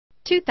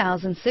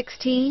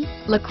2016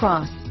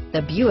 LaCrosse.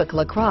 The Buick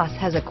LaCrosse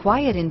has a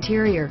quiet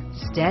interior,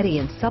 steady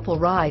and supple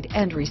ride,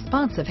 and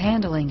responsive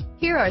handling.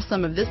 Here are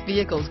some of this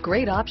vehicle's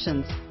great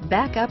options: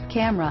 backup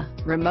camera,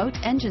 remote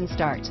engine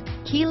start,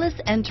 keyless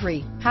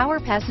entry, power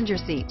passenger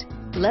seat,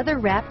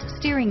 leather-wrapped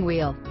steering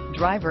wheel,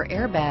 driver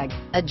airbag,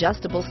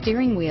 adjustable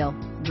steering wheel,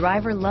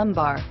 driver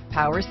lumbar,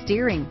 power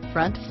steering,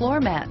 front floor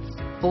mats,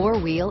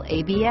 four-wheel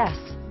ABS,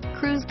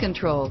 cruise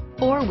control,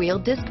 four-wheel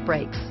disc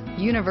brakes,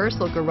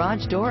 universal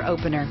garage door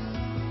opener,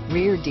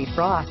 rear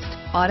defrost,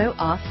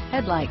 auto-off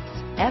headlights,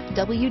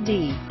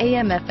 FWD,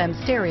 AM/FM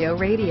stereo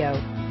radio,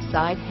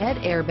 side head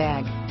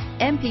airbag,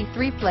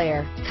 MP3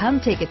 player.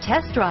 Come take a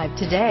test drive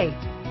today.